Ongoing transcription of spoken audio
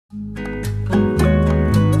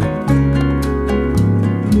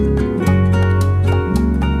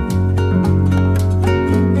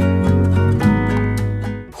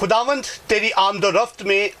खुदावंद तेरी आमद और रफ्त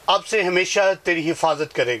में अब से हमेशा तेरी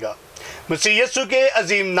हिफाजत करेगा। मसीह यीशु के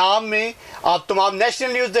अजीम नाम में आप तमाम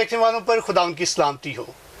नेशनल न्यूज़ देखने वालों पर खुदावंद की सलामती हो।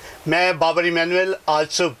 मैं बाबर इमैनुअल आज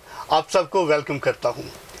सुबह आप सबको वेलकम करता हूँ।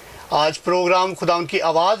 आज प्रोग्राम खुदावंद की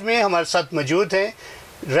आवाज़ में हमारे साथ मौजूद हैं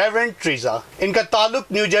रेवरेंड ट्रीजा। इनका ताल्लुक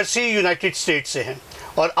न्यू जर्सी यूनाइटेड स्टेट से है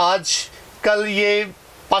और आज कल ये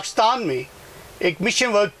पाकिस्तान में एक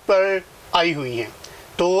मिशन वर्क पर आई हुई हैं।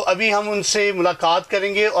 तो अभी हम उनसे मुलाकात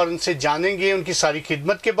करेंगे और उनसे जानेंगे उनकी सारी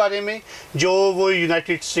खिदमत के बारे में जो वो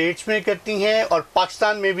यूनाइटेड स्टेट्स में करती हैं और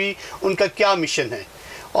पाकिस्तान में भी उनका क्या मिशन है,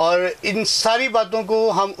 और इन सारी बातों को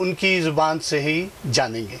हम उनकी ज़ुबान से ही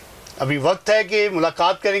जानेंगे। अभी वक्त है कि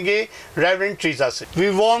मुलाकात करेंगे रेवरेंड ट्रीजा से। We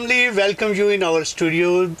warmly welcome you in our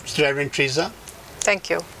studio reverend Teresa.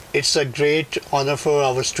 Thank you. It's a great honor for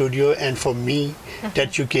our studio and for me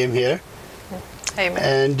that you came here. Amen.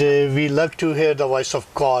 And we love to hear the voice of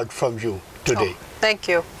God from you today. Oh, thank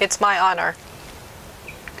you. It's my honor.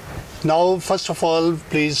 Now, first of all,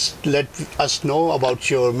 please let us know about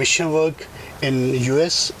your mission work in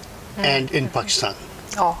US and in Pakistan.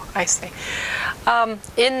 Oh, I see.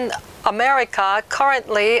 In America,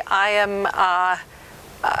 currently I am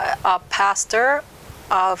a pastor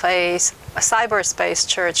of a cyberspace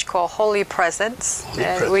church called Holy Presence.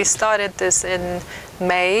 We started this in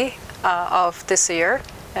May of this year,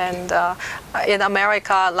 and in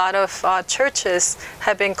America a lot of churches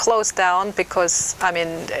have been closed down because, I mean,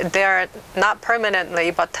 they're not permanently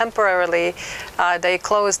but temporarily they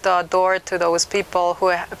closed the door to those people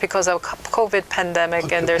who, because of COVID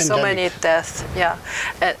pandemic, and there's so many deaths,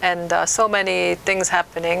 and so many things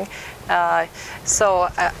happening. So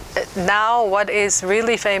now what is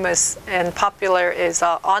really famous and popular is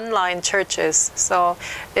online churches. So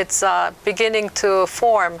it's beginning to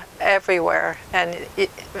form everywhere, and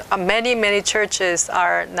many churches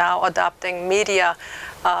are now adopting media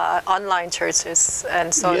online churches,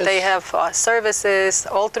 and so Yes. they have services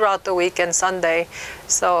all throughout the week and Sunday.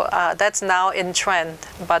 So that's now in trend.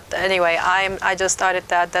 But anyway, I just started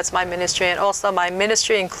that. That's my ministry, and also my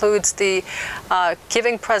ministry includes the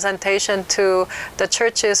giving presentation to the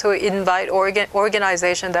churches who invite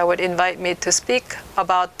organization that would invite me to speak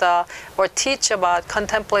about or teach about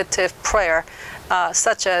contemplative prayer,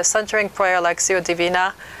 such as centering prayer, Lectio Divina,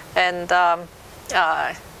 and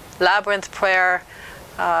labyrinth prayer,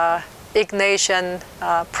 Ignatian,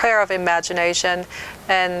 prayer of imagination,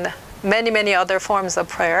 and many other forms of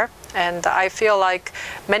prayer. And I feel like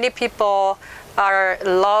many people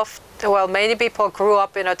many people grew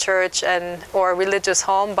up in a church or religious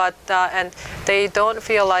home, but and they don't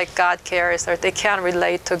feel like God cares, or they can't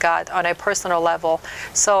relate to God on a personal level.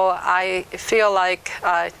 So I feel like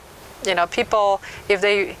people, if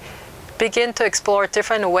they begin to explore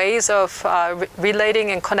different ways of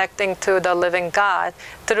relating and connecting to the living God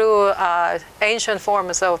through ancient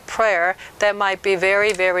forms of prayer, that might be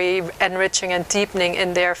very enriching and deepening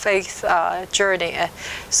in their faith journey.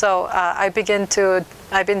 So I've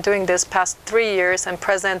been doing this past 3 years and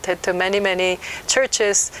presented to many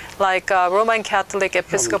churches like Roman Catholic,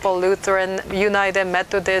 Episcopal, Lutheran, United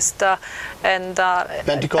Methodist, and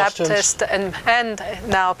Baptist, and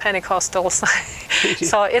now Pentecostals.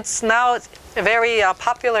 So it's now a very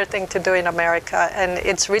popular thing to do in America, and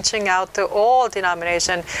it's reaching out to all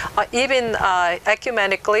denominations. Even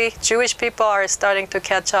ecumenically, Jewish people are starting to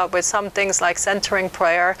catch up with some things like centering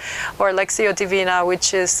prayer or Lectio Divina,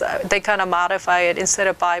 which is, they kind of modify it. Instead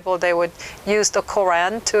of Bible, they would use the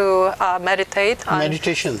Quran to meditate.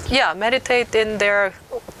 Meditation. Yeah, meditate in their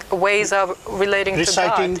ways of relating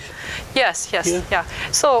Reciting. to God. Yes. Yeah.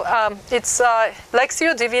 So it's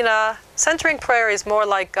Lectio Divina. Centering prayer is more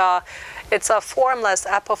like it's a formless,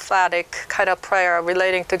 apophatic kind of prayer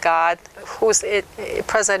relating to God, who's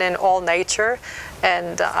present in all nature,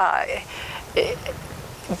 and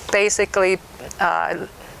basically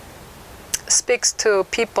speaks to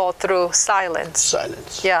people through silence.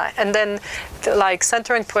 Yeah, and then like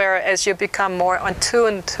centering prayer, as you become more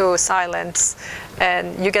attuned to silence,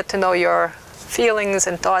 and you get to know your feelings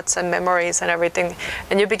and thoughts and memories and everything,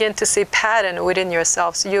 and you begin to see pattern within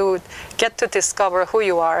yourselves. You get to discover who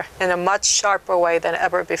you are in a much sharper way than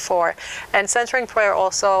ever before. And centering prayer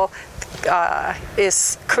also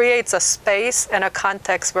creates a space and a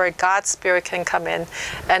context where God's Spirit can come in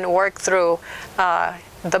and work through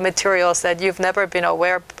the materials that you've never been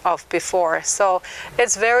aware of before. So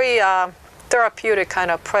it's very therapeutic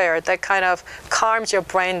kind of prayer that kind of calms your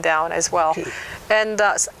brain down as well. Okay. And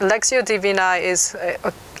Lectio Divina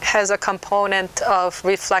has a component of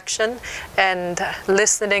reflection and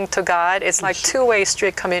listening to God. It's like two-way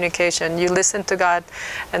street communication. You listen to God,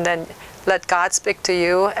 and then let God speak to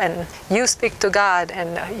you, and you speak to God,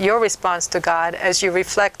 and your response to God as you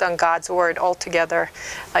reflect on God's word all together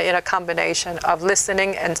in a combination of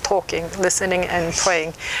listening and talking, listening and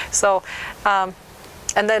praying. So,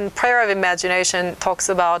 and then prayer of imagination talks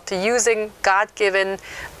about using God-given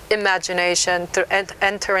imagination to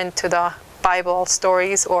enter into the Bible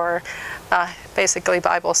stories, or basically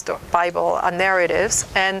Bible narratives,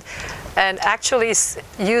 and actually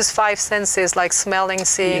use 5 senses like smelling,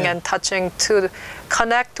 seeing, and touching to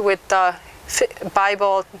connect with the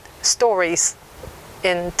Bible stories,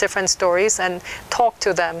 in different stories, and talk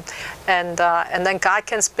to them, and then God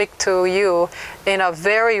can speak to you in a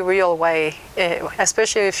very real way,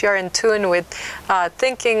 especially if you're in tune with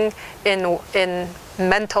thinking in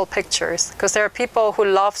mental pictures, because there are people who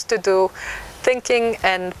loves to do thinking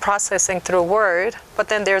and processing through word, but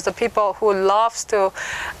then there's the people who loves to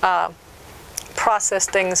process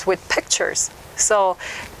things with pictures. So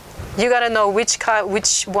you got to know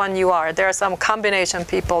which one you are. There are some combination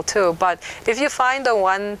people too, but if you find the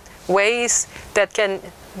one ways that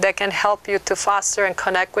can help you to foster and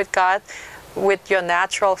connect with God with your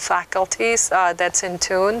natural faculties, that's in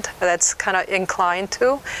tuned, that's kind of inclined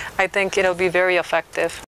to, I think it'll be very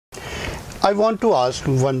effective. I want to ask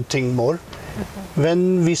one thing more.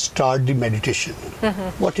 When we start the meditation,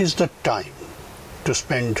 what is the time to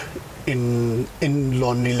spend in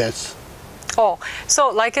loneliness? Oh, so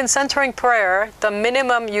like in centering prayer, the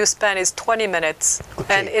minimum you spend is 20 minutes,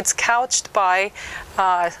 and it's couched by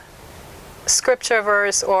scripture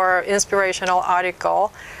verse or inspirational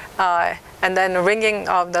article, and then ringing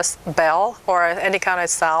of the bell or any kind of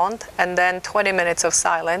sound, and then 20 minutes of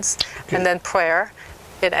silence, and then prayer.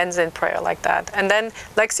 It ends in prayer like that. And then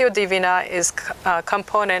Lectio Divina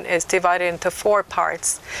component is divided into 4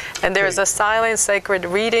 parts. And there's a silent sacred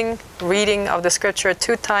reading of the scripture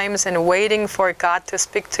 2 times, and waiting for God to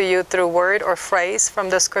speak to you through word or phrase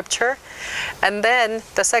from the scripture. And then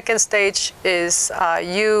the second stage is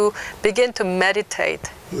you begin to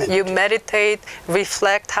meditate. You meditate,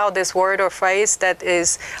 reflect how this word or phrase that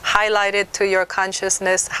is highlighted to your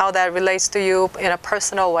consciousness, how that relates to you in a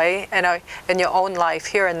personal way and in your own life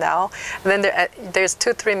here and now. And then there's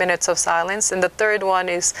 2-3 minutes of silence, and the third one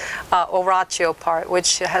is oratio part,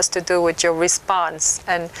 which has to do with your response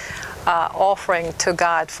and offering to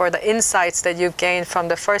God for the insights that you've gained from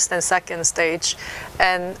the first and second stage,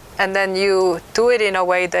 and then you do it in a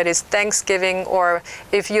way that is thanksgiving, or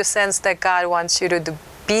if you sense that God wants you to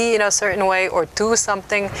be in a certain way or do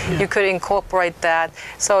something, you could incorporate that.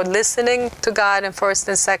 So listening to God in first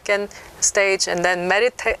and second stage, and then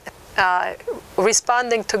meditate,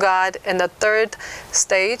 responding to God in the third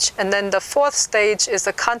stage, and then the fourth stage is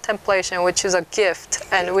the contemplation, which is a gift,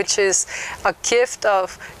 and which is a gift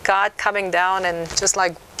of God coming down and just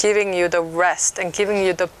like giving you the rest and giving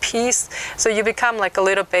you the peace. So you become like a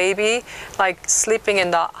little baby, like sleeping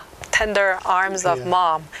in the tender arms of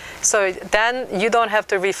mom. So then you don't have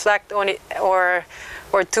to reflect on it or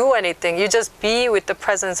do anything. You just be with the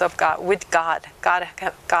presence of God, with God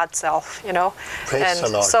self, you know. Praise the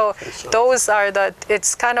Lord. So those are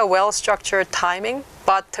it's kind of well-structured timing,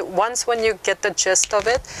 but once when you get the gist of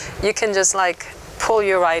it, you can just like pull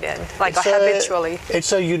you right in, like habitually.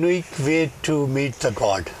 It's a unique way to meet the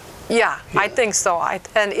God. Yeah, I think so.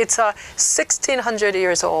 And it's 1,600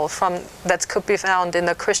 years old that could be found in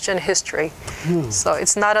the Christian history. So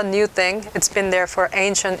it's not a new thing. It's been there for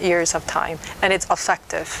ancient years of time, and it's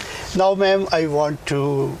effective. Now, ma'am, I want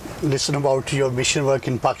to listen about your mission work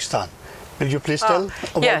in Pakistan. Will you please tell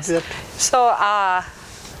about that? So I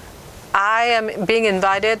am being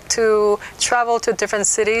invited to travel to different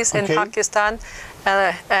cities in Pakistan,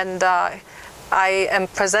 and I am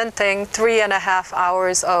presenting 3.5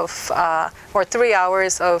 hours of, or 3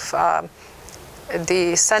 hours of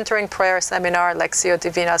the Centering Prayer Seminar, Lectio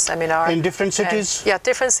Divina Seminar. In different cities? Yeah,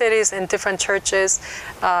 different cities, in different churches.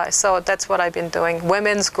 So that's what I've been doing.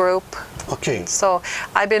 Women's group. Okay. So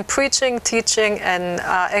I've been preaching, teaching, and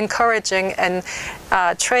encouraging and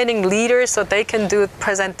training leaders so they can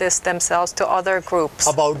present this themselves to other groups.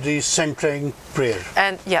 About the centering prayer.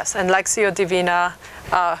 And yes, and Lectio Divina,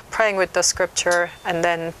 praying with the scripture, and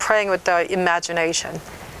then praying with the imagination.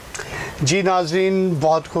 जी नाज़रीन,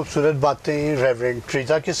 बहुत खूबसूरत बातें reverend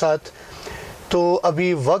Teresa के साथ। तो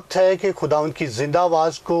अभी वक्त है कि खुदावंद की ज़िंदा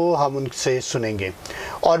आवाज़ को हम उनसे सुनेंगे।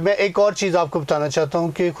 और मैं एक और चीज़ आपको बताना चाहता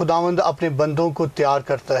हूँ कि खुदावंद अपने बंदों को तैयार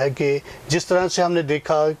करता है कि जिस तरह से हमने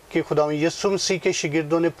देखा कि खुदावंद यीशु मसीह के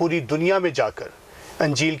शागिर्दों ने पूरी दुनिया में जाकर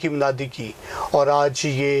अंजील की मुनादी की, और आज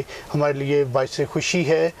ये हमारे लिए बाइस खुशी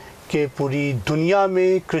है कि पूरी दुनिया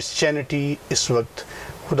में क्रिश्चियनिटी इस वक्त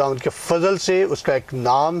खुदावंद के फजल से उसका एक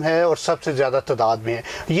नाम है और सबसे ज़्यादा तादाद में है।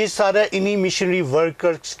 ये सारा इन्हीं मिशनरी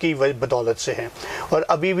वर्कर्स की बदौलत से है। और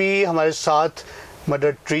अभी भी हमारे साथ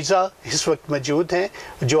मदर ट्रीजा इस वक्त मौजूद हैं,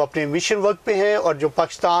 जो अपने मिशन वर्क पे हैं और जो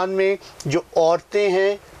पाकिस्तान में जो औरतें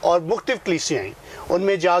हैं और मुख्तलिफ कलीसियाँ हैं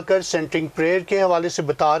उनमें जाकर सेंटरिंग प्रेयर के हवाले से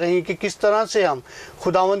बता रहे हैं कि किस तरह से हम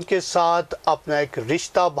खुदावंद के साथ अपना एक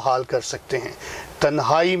रिश्ता बहाल कर सकते हैं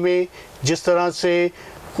तन्हाई में। जिस तरह से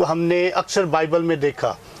हमने अक्सर बाइबल में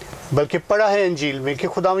देखा, बल्कि पढ़ा है इंजील में, कि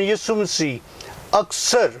खुदावंद यीशु मसीह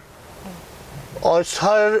अक्सर और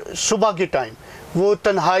हर सुबह के टाइम वो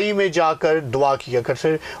तन्हाई में जाकर दुआ किया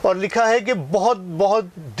करते, और लिखा है कि बहुत बहुत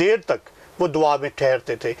देर तक वो दुआ में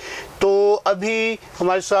ठहरते थे। तो अभी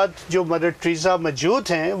हमारे साथ जो मदर ट्रीजा मौजूद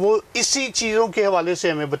हैं वो इसी चीज़ों के हवाले से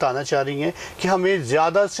हमें बताना चाह रही हैं कि हमें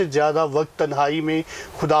ज़्यादा से ज़्यादा वक्त तन्हाई में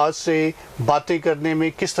खुदा से बातें करने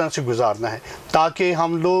में किस तरह से गुजारना है ताकि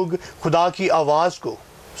हम लोग खुदा की आवाज़ को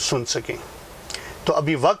सुन सकें। तो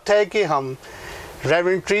अभी वक्त है कि हम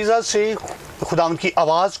रेवरेंड ट्रीजा से खुदा की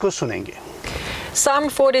आवाज़ को सुनेंगे। Psalm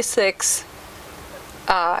 46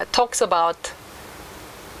 talks about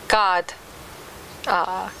God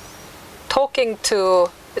talking to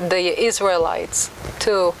the Israelites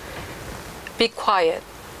to be quiet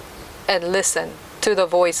and listen to the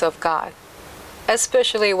voice of God,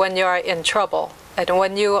 especially when you are in trouble and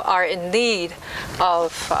when you are in need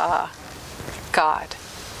of God,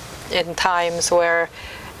 in times where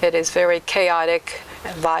it is very chaotic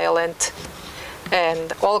and violent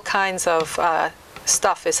and all kinds of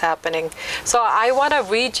stuff is happening. So I want to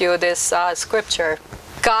read you this scripture.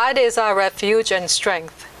 God is our refuge and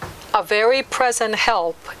strength, a very present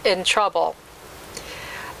help in trouble.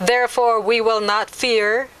 Therefore we will not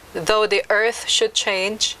fear, though the earth should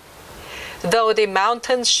change, though the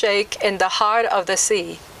mountains shake in the heart of the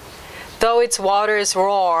sea, though its waters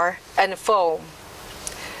roar and foam,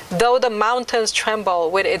 though the mountains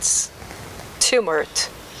tremble with its tumult.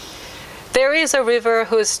 There is a river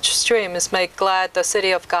whose streams make glad the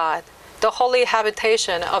city of God, the holy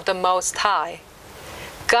habitation of the Most High.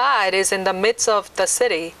 God is in the midst of the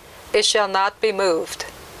city, it shall not be moved.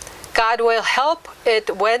 God will help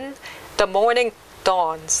it when the morning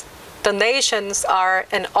dawns. The nations are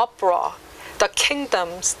in uproar, the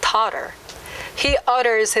kingdoms totter. He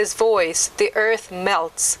utters his voice, the earth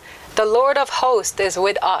melts. The Lord of hosts is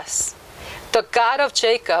with us. The God of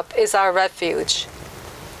Jacob is our refuge.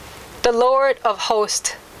 The Lord of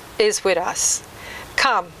hosts is with us.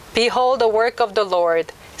 Come, behold the work of the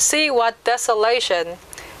Lord. See what desolation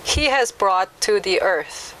he has brought to the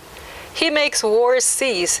earth. He makes wars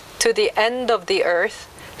cease to the end of the earth.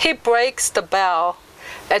 He breaks the bow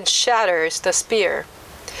and shatters the spear.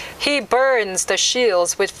 He burns the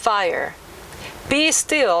shields with fire. Be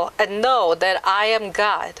still and know that I am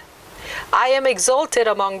God. I am exalted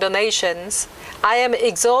among the nations. I am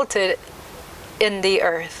exalted in the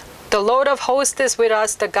earth. The Lord of hosts is with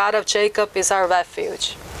us. The God of Jacob is our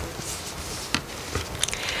refuge.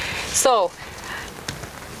 So,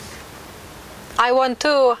 I want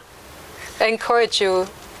to encourage you,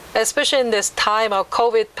 especially in this time of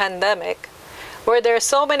COVID pandemic, where there are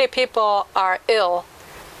so many people are ill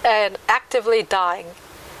and actively dying,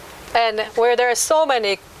 and where there are so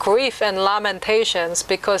many grief and lamentations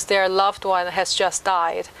because their loved one has just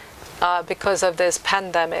died because of this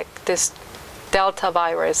pandemic, this Delta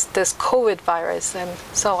virus, this COVID virus, and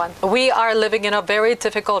so on. We are living in a very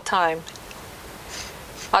difficult time,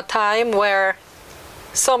 a time where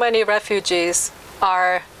so many refugees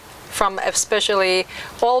are from especially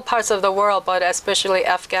all parts of the world, but especially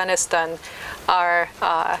Afghanistan, are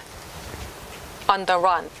on the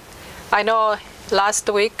run. I know last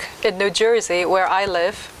week in New Jersey, where I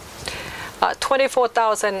live,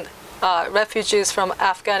 24,000 refugees from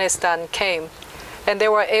Afghanistan came, and they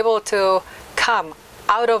were able to come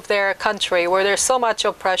out of their country where there's so much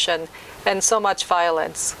oppression and so much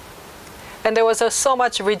violence. And there was so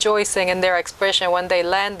much rejoicing in their expression when they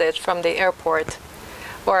landed from the airport,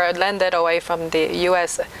 or landed away from the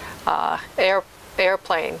U.S.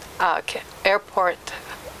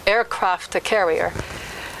 Aircraft carrier.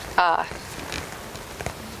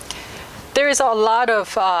 There is a lot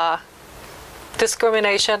of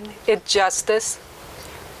discrimination, injustice,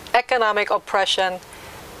 economic oppression,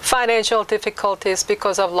 financial difficulties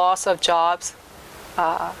because of loss of jobs,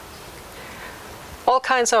 all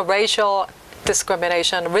kinds of racial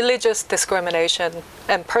discrimination, religious discrimination,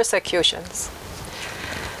 and persecutions.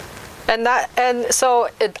 So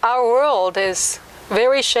our world is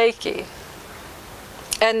very shaky.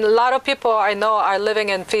 And a lot of people I know are living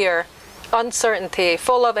in fear, uncertainty,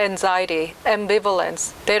 full of anxiety,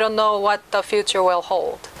 ambivalence. They don't know what the future will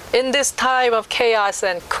hold. In this time of chaos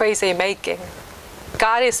and crazy making,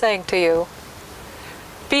 God is saying to you,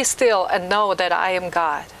 be still and know that I am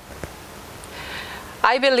God.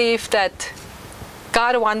 I believe that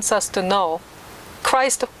God wants us to know,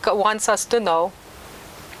 Christ wants us to know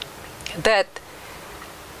that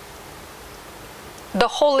the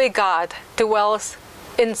Holy God dwells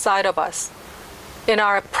inside of us, in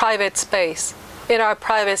our private space, in our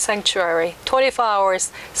private sanctuary, 24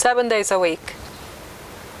 hours, 7 days a week.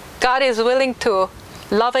 God is willing to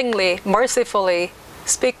lovingly, mercifully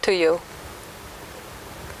speak to you.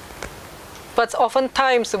 But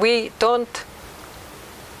oftentimes we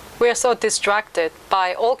are so distracted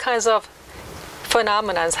by all kinds of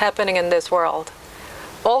phenomena happening in this world.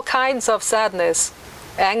 All kinds of sadness,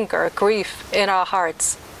 anger, grief in our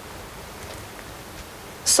hearts.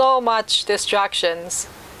 So much distractions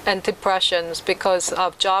and depressions because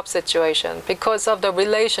of job situation, because of the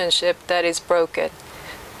relationship that is broken,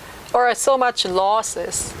 or so much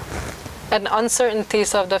losses and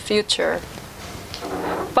uncertainties of the future.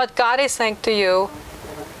 But God is saying to you,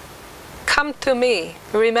 come to me,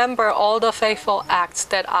 remember all the faithful acts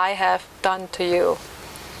that I have done to you.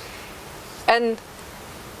 And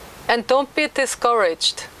don't be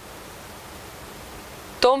discouraged.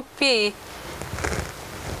 Don't be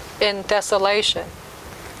in desolation.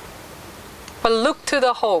 But look to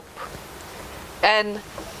the hope. And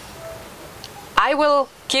I will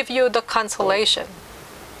give you the consolation.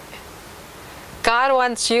 God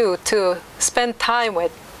wants you to spend time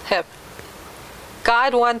with Him.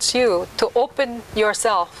 God wants you to open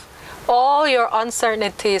yourself, all your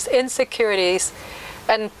uncertainties, insecurities,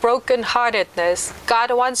 and brokenheartedness.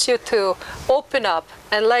 God wants you to open up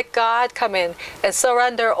and let God come in and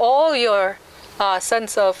surrender all your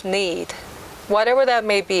sense of need, whatever that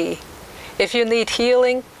may be. If you need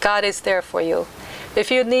healing, God is there for you. If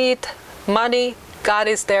you need money, God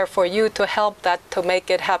is there for you to help that, to make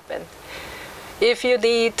it happen. If you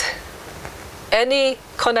need any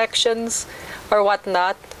connections or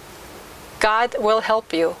whatnot, God will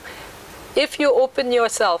help you. If you open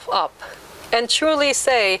yourself up and truly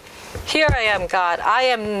say, here I am, God, I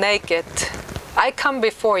am naked. I come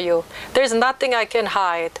before you. There's nothing I can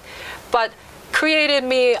hide. But create in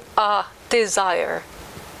me a desire.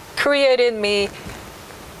 Create in me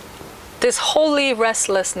this holy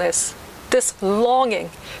restlessness, this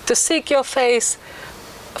longing to seek your face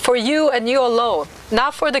for you and you alone.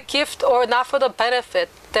 Not for the gift or not for the benefit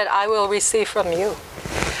that I will receive from you.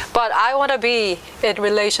 But I want to be in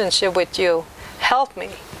relationship with you. Help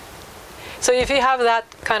me. So if you have that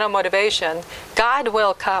kind of motivation, God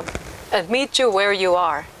will come and meet you where you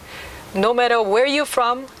are. No matter where you're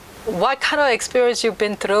from, what kind of experience you've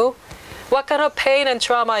been through, what kind of pain and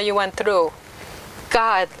trauma you went through,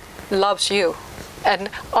 God loves you and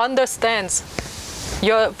understands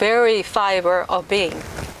your very fiber of being.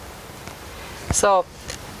 So,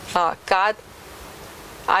 God,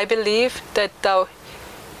 I believe that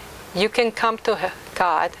you can come to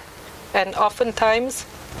God, and oftentimes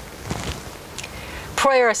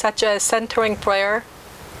prayer such as centering prayer,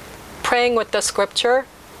 praying with the scripture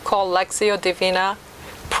called Lectio Divina,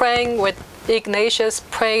 praying with Ignatius,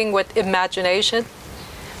 praying with imagination,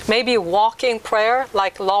 maybe walking prayer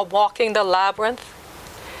like walking the labyrinth,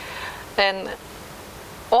 and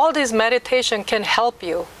all this meditation can help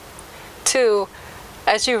you to,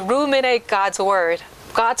 as you ruminate God's word,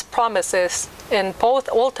 God's promises in both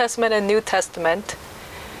Old Testament and New Testament,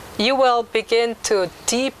 you will begin to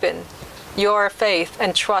deepen your faith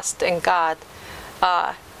and trust in God.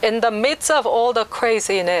 In the midst of all the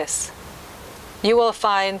craziness, you will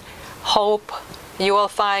find hope. You will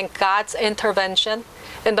find God's intervention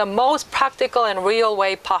in the most practical and real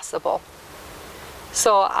way possible.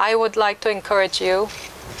 So I would like to encourage you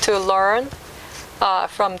to learn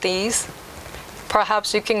from these.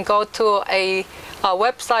 Perhaps you can go to a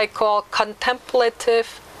website called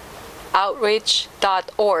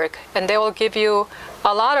contemplativeoutreach.org, and they will give you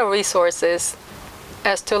a lot of resources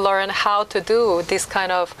as to learn how to do this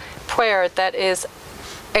kind of prayer that is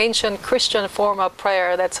ancient Christian form of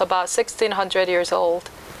prayer that's about 1600 years old,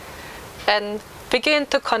 and begin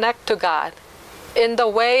to connect to God in the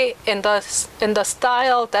way, in the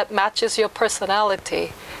style that matches your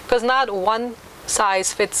personality, because not one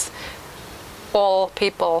size fits all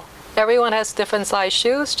people. Everyone has different size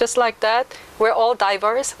shoes. Just like that, we're all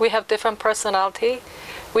diverse. We have different personality.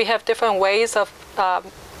 We have different ways of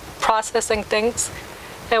processing things.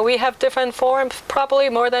 And we have different forms, probably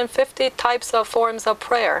more than 50 types of forms of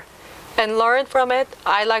prayer. And learn from it.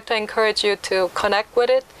 I like to encourage you to connect with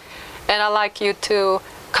it. And I like you to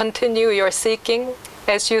continue your seeking.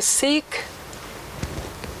 As you seek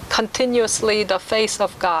continuously the face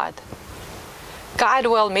of God, God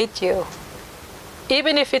will meet you.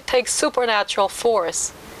 Even if it takes supernatural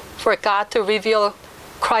force for God to reveal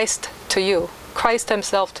Christ to you, Christ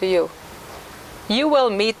himself to you, you will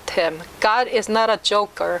meet him. God is not a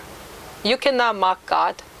joker. You cannot mock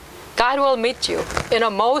God. God will meet you in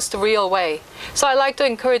a most real way. So I like to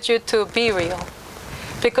encourage you to be real,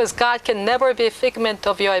 because God can never be a figment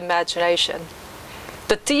of your imagination.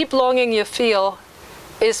 The deep longing you feel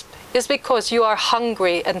is because you are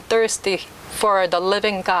hungry and thirsty for the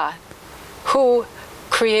living God who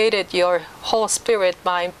created your whole spirit,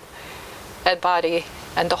 mind, and body,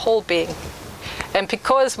 and the whole being. And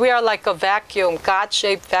because we are like a vacuum,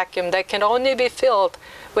 God-shaped vacuum that can only be filled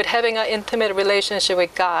with having an intimate relationship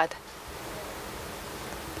with God,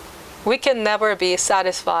 we can never be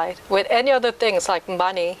satisfied with any other things like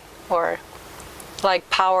money or like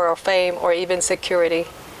power or fame or even security.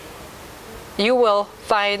 You will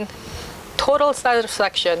find total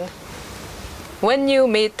satisfaction when you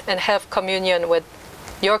meet and have communion with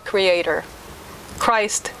your Creator.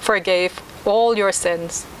 Christ forgave all your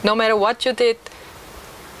sins, no matter what you did,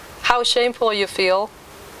 how shameful you feel,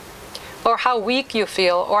 or how weak you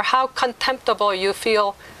feel, or how contemptible you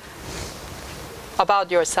feel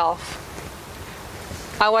about yourself.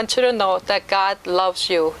 I want you to know that God loves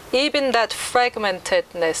you, even that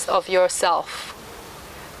fragmentedness of yourself,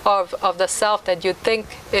 of the self that you think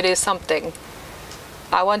it is something.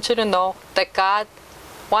 I want you to know that God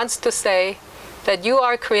wants to say that you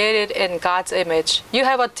are created in God's image. You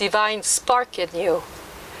have a divine spark in you,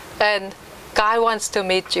 and God wants to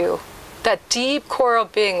meet you, that deep core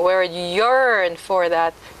of being where you yearn for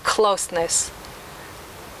that closeness.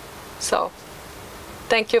 So,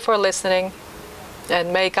 thank you for listening,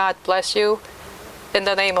 and may God bless you in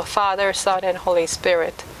the name of Father, Son, and Holy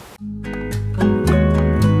Spirit.